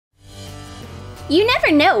You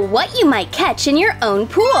never know what you might catch in your own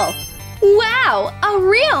pool. Wow, a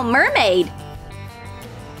real mermaid!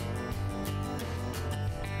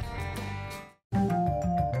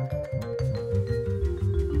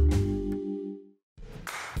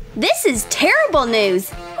 This is terrible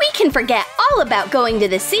news! We can forget all about going to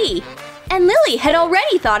the sea. And Lily had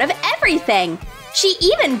already thought of everything. She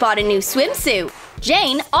even bought a new swimsuit.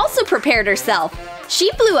 Jane also prepared herself.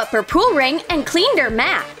 She blew up her pool ring and cleaned her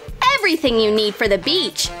mat. Everything you need for the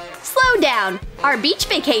beach. Slow down, our beach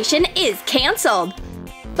vacation is canceled.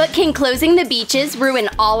 But can closing the beaches ruin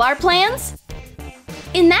all our plans?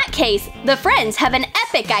 In that case, the friends have an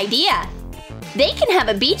epic idea. They can have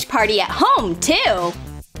a beach party at home, too.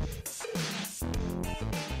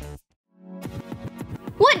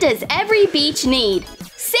 What does every beach need?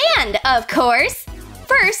 Sand, of course!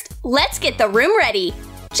 First, let's get the room ready.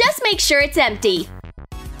 Just make sure it's empty.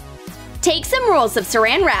 Take some rolls of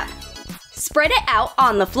saran wrap. Spread it out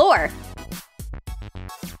on the floor.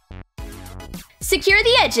 Secure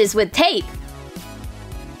the edges with tape.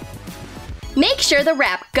 Make sure the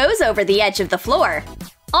wrap goes over the edge of the floor.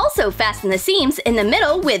 Also fasten the seams in the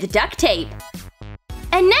middle with duct tape.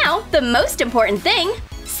 And now, the most important thing,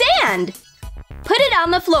 sand! Put it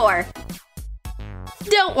on the floor.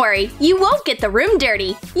 Don't worry, you won't get the room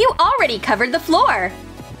dirty. You already covered the floor.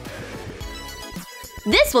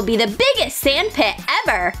 This will be the biggest sand pit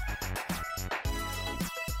ever.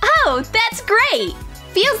 Oh, that's great!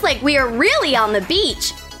 Feels like we are really on the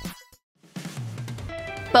beach.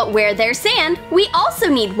 But where there's sand, we also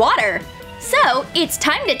need water. So, it's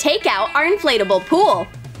time to take out our inflatable pool.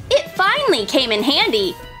 It finally came in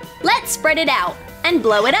handy. Let's spread it out and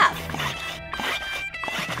blow it up.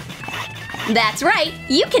 That's right,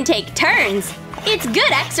 you can take turns. It's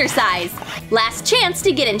good exercise. Last chance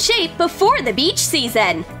to get in shape before the beach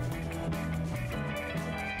season.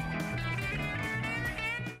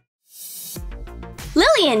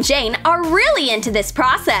 Lily and Jane are really into this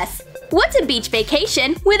process. What's a beach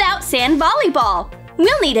vacation without sand volleyball?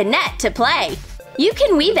 We'll need a net to play. You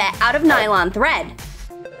can weave it out of nylon thread.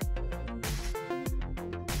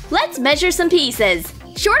 Let's measure some pieces.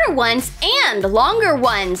 Shorter ones and longer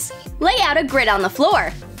ones. Lay out a grid on the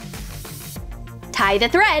floor. Tie the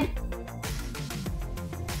thread.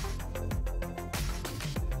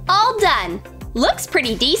 All done! Looks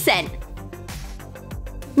pretty decent.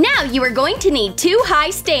 Now you are going to need 2 high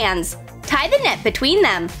stands. Tie the net between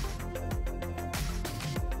them.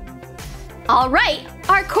 Alright,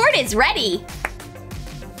 our court is ready!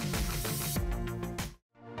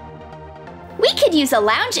 We could use a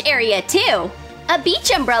lounge area too. A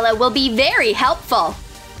beach umbrella will be very helpful.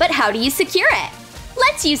 But how do you secure it?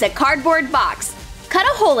 Let's use a cardboard box. Cut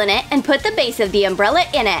a hole in it and put the base of the umbrella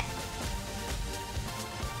in it.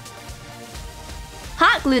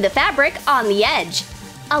 Hot glue the fabric on the edge.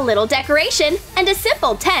 A little decoration and a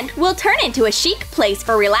simple tent will turn into a chic place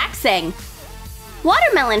for relaxing.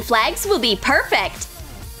 Watermelon flags will be perfect.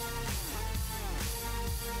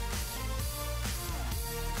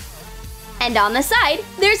 And on the side,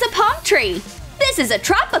 there's a palm tree. This is a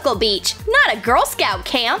tropical beach, not a Girl Scout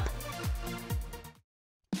camp.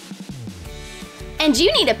 And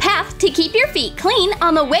you need a path to keep your feet clean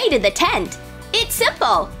on the way to the tent. It's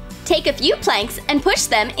simple. Take a few planks and push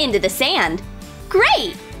them into the sand.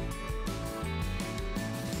 Great!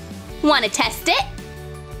 Want to test it?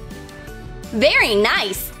 Very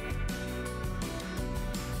nice!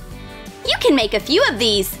 You can make a few of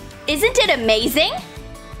these. Isn't it amazing?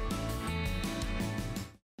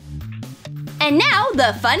 And now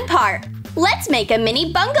the fun part. Let's make a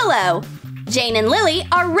mini bungalow. Jane and Lily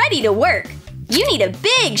are ready to work. You need a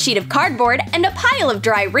big sheet of cardboard and a pile of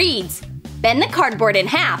dry reeds. Bend the cardboard in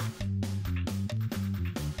half.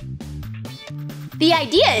 The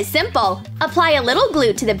idea is simple. Apply a little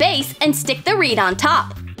glue to the base and stick the reed on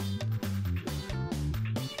top.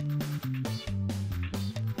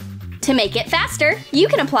 To make it faster, you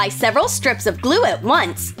can apply several strips of glue at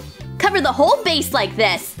once. Cover the whole base like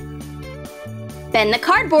this. Bend the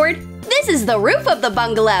cardboard. This is the roof of the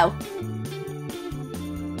bungalow.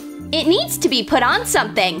 It needs to be put on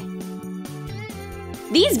something.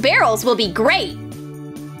 These barrels will be great.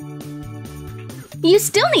 You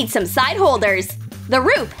still need some side holders. The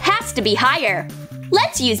roof has to be higher.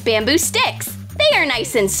 Let's use bamboo sticks. They are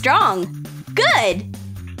nice and strong. Good!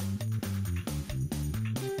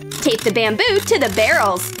 Tape the bamboo to the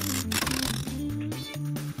barrels.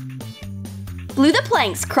 Glue the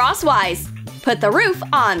planks crosswise. Put the roof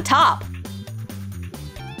on top.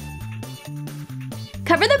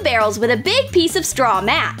 Cover the barrels with a big piece of straw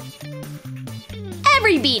mat.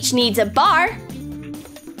 Every beach needs a bar.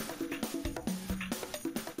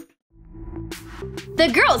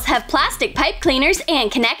 The girls have plastic pipe cleaners and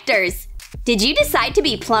connectors. Did you decide to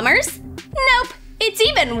be plumbers? Nope, it's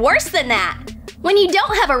even worse than that. When you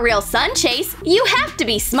don't have a real sun chase, you have to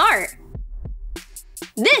be smart.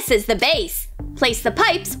 This is the base. Place the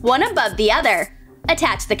pipes one above the other.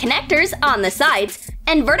 Attach the connectors on the sides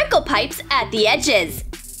and vertical pipes at the edges.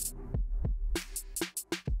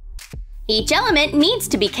 Each element needs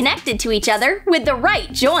to be connected to each other with the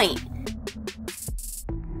right joint.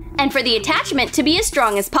 And for the attachment to be as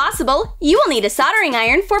strong as possible, you will need a soldering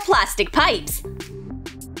iron for plastic pipes.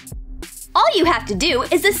 All you have to do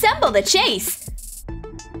is assemble the chase.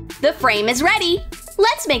 The frame is ready.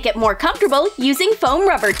 Let's make it more comfortable using foam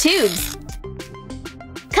rubber tubes.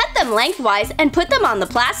 Cut them lengthwise and put them on the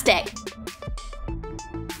plastic.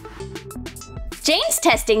 Jane's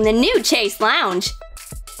testing the new Chase Lounge.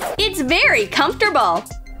 It's very comfortable.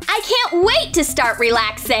 I can't wait to start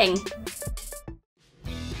relaxing.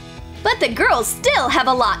 But the girls still have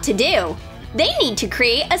a lot to do. They need to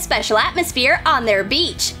create a special atmosphere on their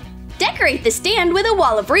beach. Decorate the stand with a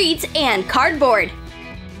wall of reeds and cardboard.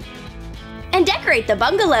 And decorate the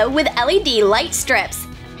bungalow with LED light strips.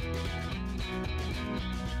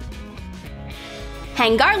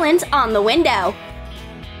 Hang garlands on the window.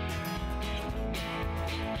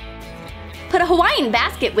 Put a Hawaiian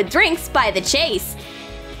basket with drinks by the chase.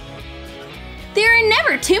 There are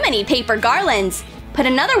never too many paper garlands. Put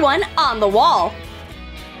another one on the wall.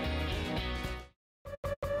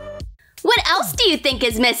 What else do you think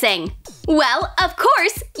is missing? Well, of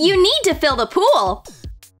course, you need to fill the pool.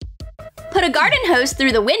 Put a garden hose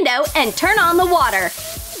through the window and turn on the water.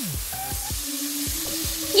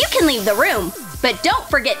 You can leave the room, but don't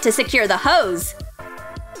forget to secure the hose.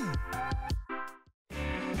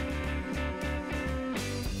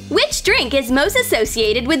 Which drink is most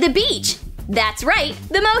associated with the beach? That's right,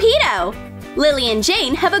 the mojito! Lily and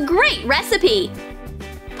Jane have a great recipe.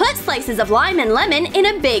 Put slices of lime and lemon in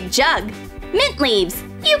a big jug. Mint leaves.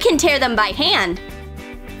 You can tear them by hand.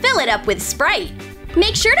 Fill it up with Sprite.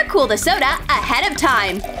 Make sure to cool the soda ahead of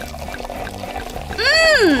time.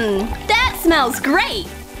 That smells great!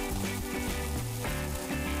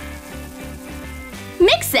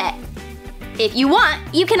 Mix it. If you want,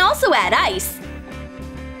 you can also add ice.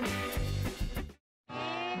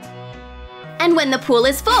 And when the pool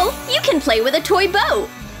is full, you can play with a toy boat.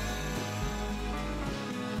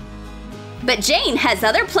 But Jane has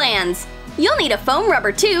other plans. You'll need a foam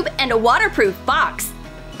rubber tube and a waterproof box.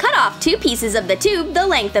 Cut off 2 pieces of the tube the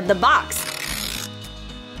length of the box.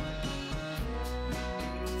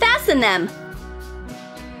 Fasten them.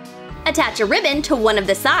 Attach a ribbon to one of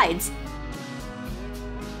the sides.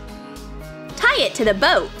 Tie it to the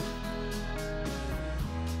boat.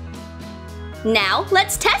 Now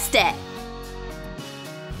let's test it.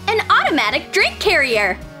 An automatic drink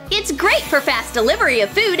carrier. It's great for fast delivery of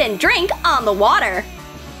food and drink on the water.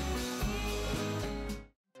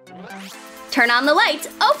 Turn on the lights,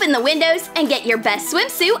 open the windows, and get your best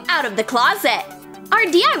swimsuit out of the closet. Our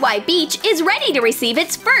DIY beach is ready to receive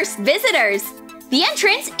its first visitors. The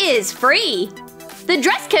entrance is free. The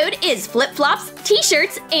dress code is flip-flops,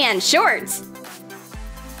 t-shirts, and shorts.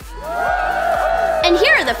 And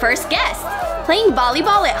here are the first guests. Playing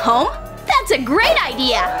volleyball at home? That's a great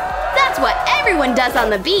idea! That's what everyone does on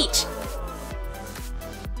the beach.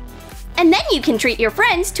 And then you can treat your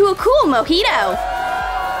friends to a cool mojito.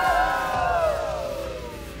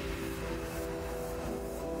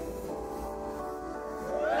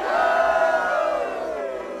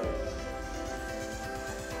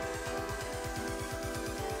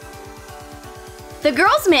 The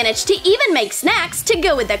girls managed to even make snacks to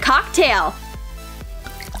go with the cocktail.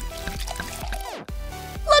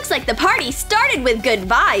 Looks like the party started with good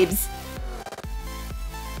vibes.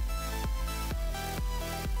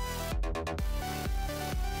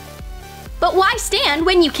 But why stand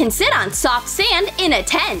when you can sit on soft sand in a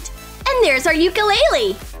tent? And there's our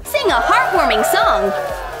ukulele! Sing a heartwarming song!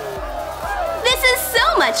 This is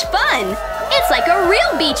so much fun! It's like a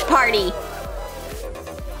real beach party!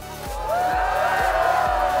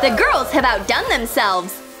 The girls have outdone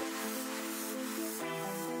themselves!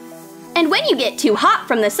 And when you get too hot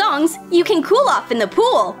from the songs, you can cool off in the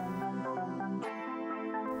pool.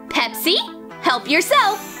 Pepsi? Help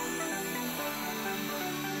yourself!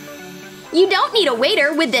 You don't need a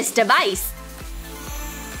waiter with this device.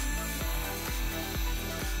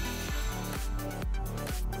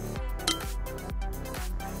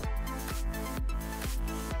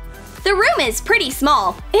 The room is pretty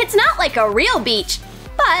small. It's not like a real beach,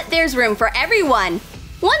 but there's room for everyone.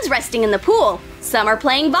 One's resting in the pool. Some are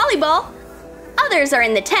playing volleyball. Others are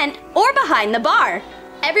in the tent or behind the bar.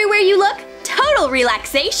 Everywhere you look, total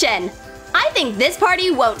relaxation. I think this party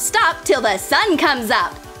won't stop till the sun comes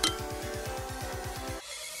up.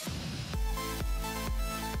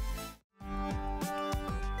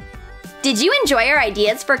 Did you enjoy our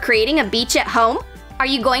ideas for creating a beach at home? Are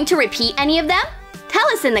you going to repeat any of them? Tell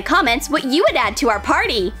us in the comments what you would add to our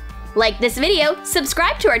party. Like this video,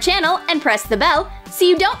 subscribe to our channel, and press the bell so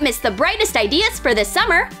you don't miss the brightest ideas for this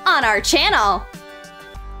summer on our channel.